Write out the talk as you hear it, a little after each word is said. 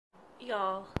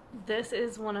Y'all, this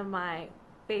is one of my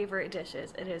favorite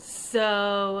dishes. It is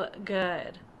so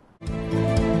good.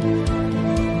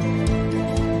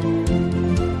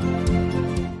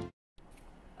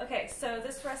 Okay, so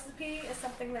this recipe is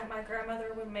something that my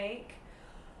grandmother would make.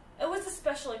 It was a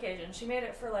special occasion. She made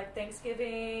it for like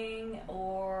Thanksgiving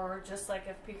or just like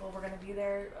if people were going to be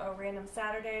there a random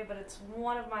Saturday, but it's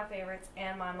one of my favorites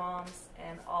and my mom's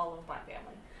and all of my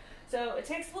family. So it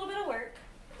takes a little bit of work.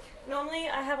 Normally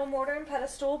I have a mortar and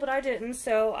pestle, but I didn't,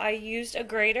 so I used a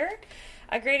grater.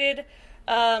 I grated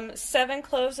 7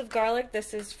 cloves of garlic.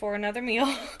 This is for another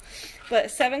meal,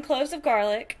 but 7 cloves of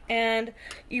garlic, and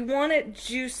you want it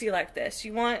juicy like this.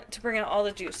 You want to bring out all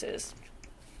the juices.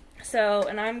 So,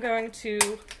 and I'm going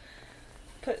to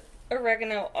put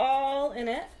oregano all in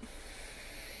it.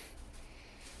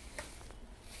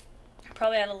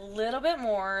 Probably add a little bit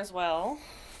more as well,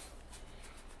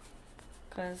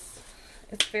 because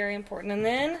it's very important. And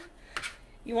then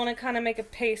you want to kind of make a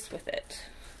paste with it.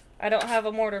 I don't have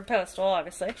a mortar and pestle,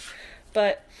 obviously,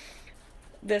 but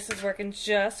this is working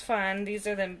just fine. These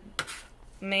are the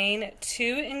main 2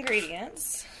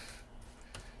 ingredients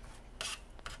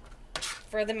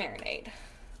for the marinade.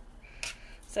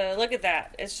 So look at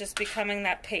that. It's just becoming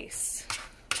that paste.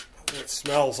 It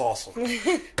smells awesome.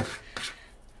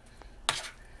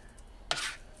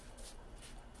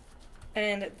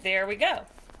 And there we go.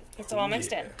 It's all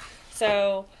mixed in.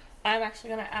 So I'm actually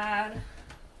going to add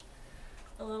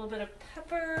a little bit of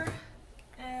pepper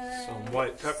and some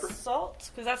white pepper, salt,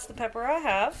 because that's the pepper I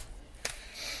have.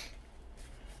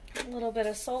 A little bit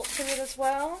of salt to it as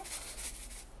well.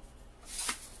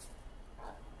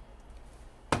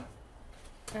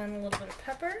 And a little bit of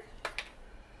pepper.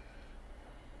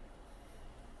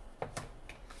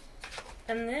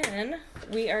 And then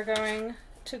we are going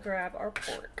to grab our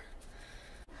pork.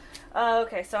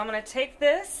 Okay, so I'm going to take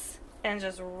this and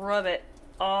just rub it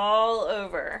all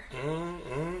over.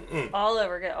 All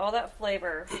over. Get all that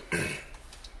flavor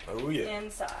oh yeah,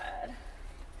 inside.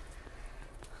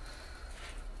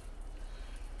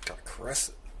 Gotta caress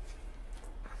it.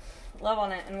 Love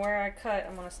on it. And where I cut,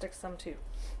 I'm going to stick some too.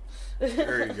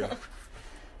 There you go.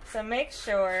 So make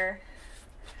sure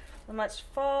how much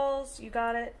falls. You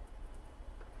got it.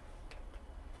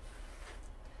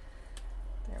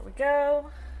 There we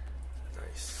go.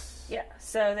 Nice. Yeah,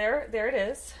 so there it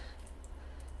is.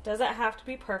 Doesn't have to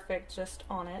be perfect, just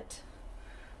on it.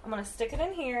 I'm gonna stick it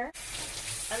in here.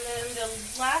 And then the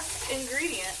last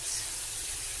ingredient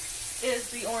is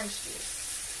the orange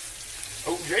juice.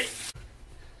 Okay.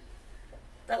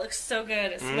 That looks so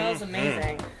good. It smells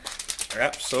amazing.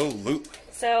 Absolutely.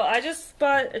 So I just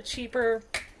bought a cheaper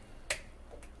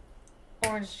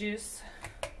orange juice.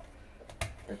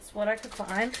 That's what I could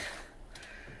find.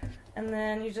 And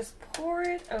then you just pour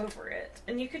it over it.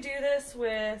 And you could do this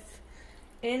with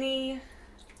any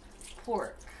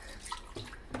pork.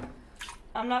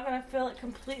 I'm not going to fill it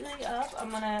completely up. I'm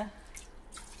going to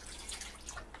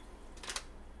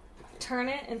turn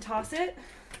it and toss it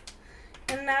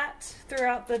in that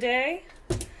throughout the day.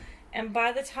 And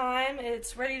by the time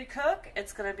it's ready to cook,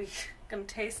 it's going to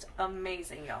taste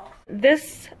amazing, y'all.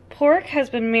 This pork has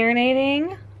been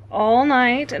marinating all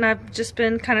night, and I've just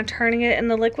been kind of turning it in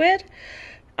the liquid.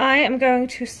 I am going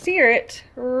to sear it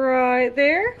right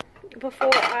there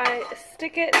before I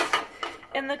stick it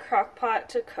in the crock pot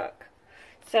to cook.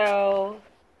 So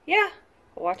yeah,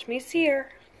 watch me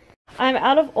sear. I'm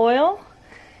out of oil,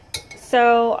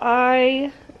 so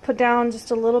I put down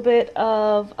just a little bit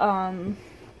of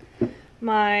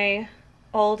my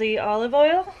Aldi olive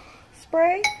oil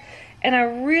spray, and I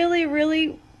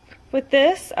really with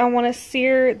this, I want to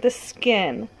sear the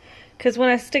skin, because when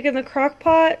I stick in the crock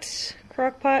pot,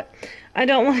 I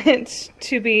don't want it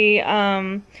to be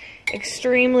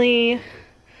extremely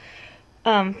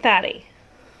fatty.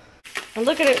 And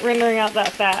look at it rendering out that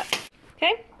fat.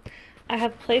 Okay, I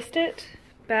have placed it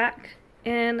back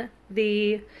in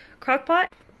the crock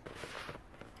pot.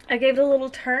 I gave it a little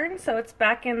turn so it's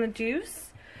back in the juice.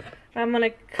 I'm going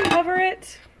to cover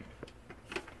it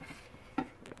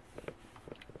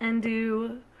and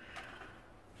do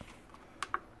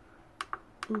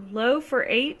low for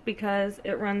 8 because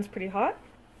it runs pretty hot.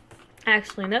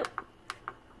 Actually, nope.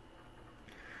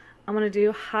 I'm going to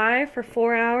do high for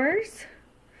 4 hours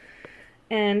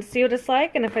and see what it's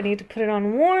like, and if I need to put it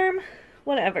on warm,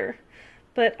 whatever.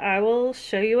 But I will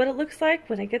show you what it looks like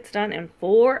when it gets done in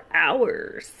 4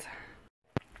 hours.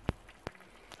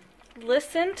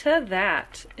 Listen to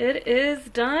that. It is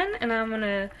done, and I'm going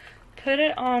to put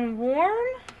it on warm.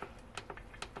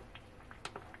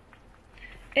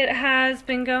 It has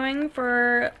been going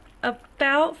for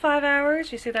about 5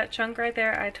 hours. You see that chunk right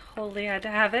there? I totally had to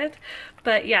have it.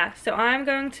 But yeah, so I'm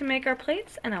going to make our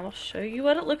plates and I will show you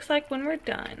what it looks like when we're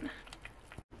done.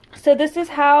 So this is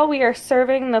how we are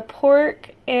serving the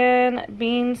pork and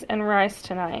beans and rice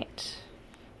tonight.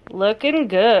 Looking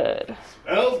good.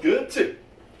 Smells good too.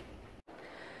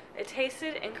 It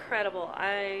tasted incredible.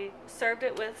 I served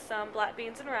it with some black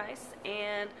beans and rice,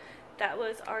 and that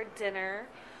was our dinner,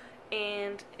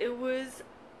 and it was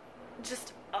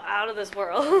just out of this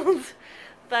world.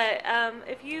 But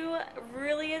if you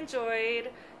really enjoyed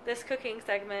this cooking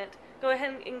segment, go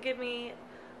ahead and give me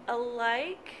a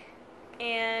like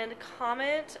and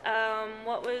comment.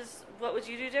 What would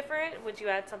you do different? Would you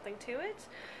add something to it?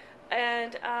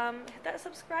 And hit that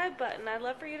subscribe button. I'd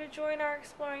love for you to join our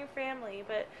exploring family.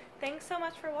 But thanks so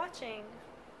much for watching,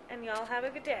 and y'all have a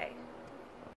good day.